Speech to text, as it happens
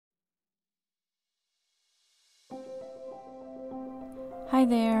Hi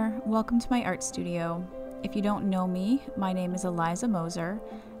there, welcome to my art studio. If you don't know me, my name is Eliza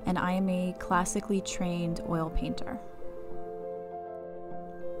and I am a classically trained oil painter.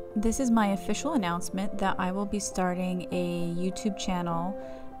 This is my official announcement that I will be starting a YouTube channel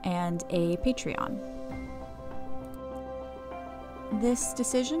and a Patreon. This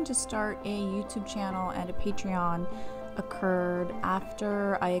decision to start a YouTube channel and a Patreon occurred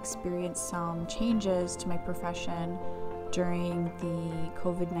after I experienced some changes to my profession during the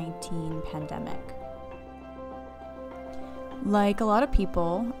COVID-19 pandemic. Like a lot of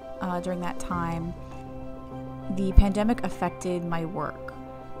people during that time, the pandemic affected my work.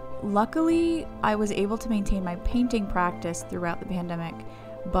 Luckily, I was able to maintain my painting practice throughout the pandemic,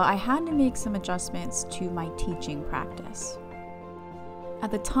 but I had to make some adjustments to my teaching practice.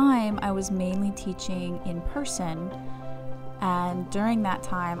 At the time, I was mainly teaching in person, and during that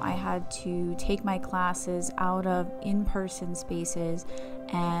time, I had to take my classes out of in-person spaces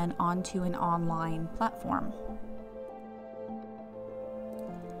and onto an online platform.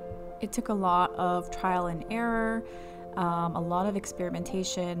 It took a lot of trial and error, a lot of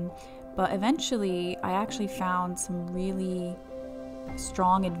experimentation, but eventually I actually found some really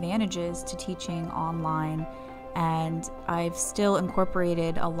strong advantages to teaching online, and I've still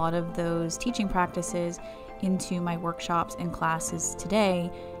incorporated a lot of those teaching practices into my workshops and classes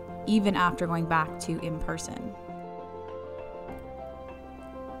today, even after going back to in-person.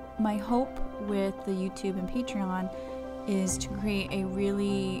 My hope with the YouTube and Patreon is to create a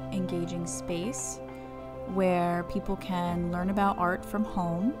really engaging space where people can learn about art from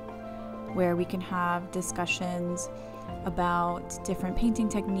home, where we can have discussions about different painting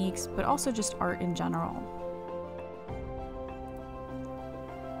techniques, but also just art in general.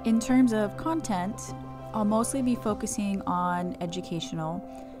 In terms of content, I'll mostly be focusing on educational,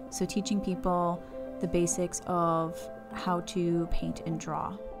 so teaching people the basics of how to paint and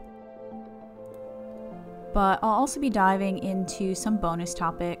draw. But I'll also be diving into some bonus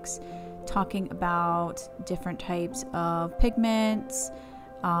topics, talking about different types of pigments,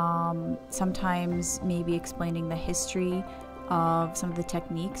 sometimes maybe explaining the history of some of the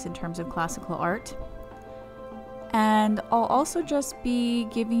techniques in terms of classical art. And I'll also just be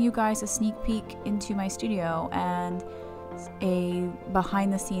giving you guys a sneak peek into my studio and a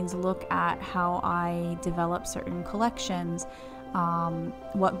behind the scenes look at how I develop certain collections,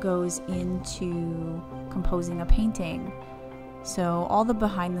 what goes into composing a painting. So all the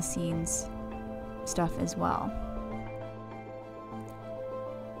behind the scenes stuff as well.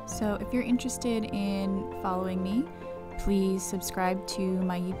 So if you're interested in following me, please subscribe to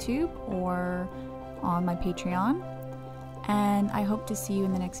my YouTube or on my Patreon, and I hope to see you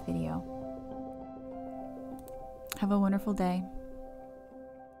in the next video. Have a wonderful day.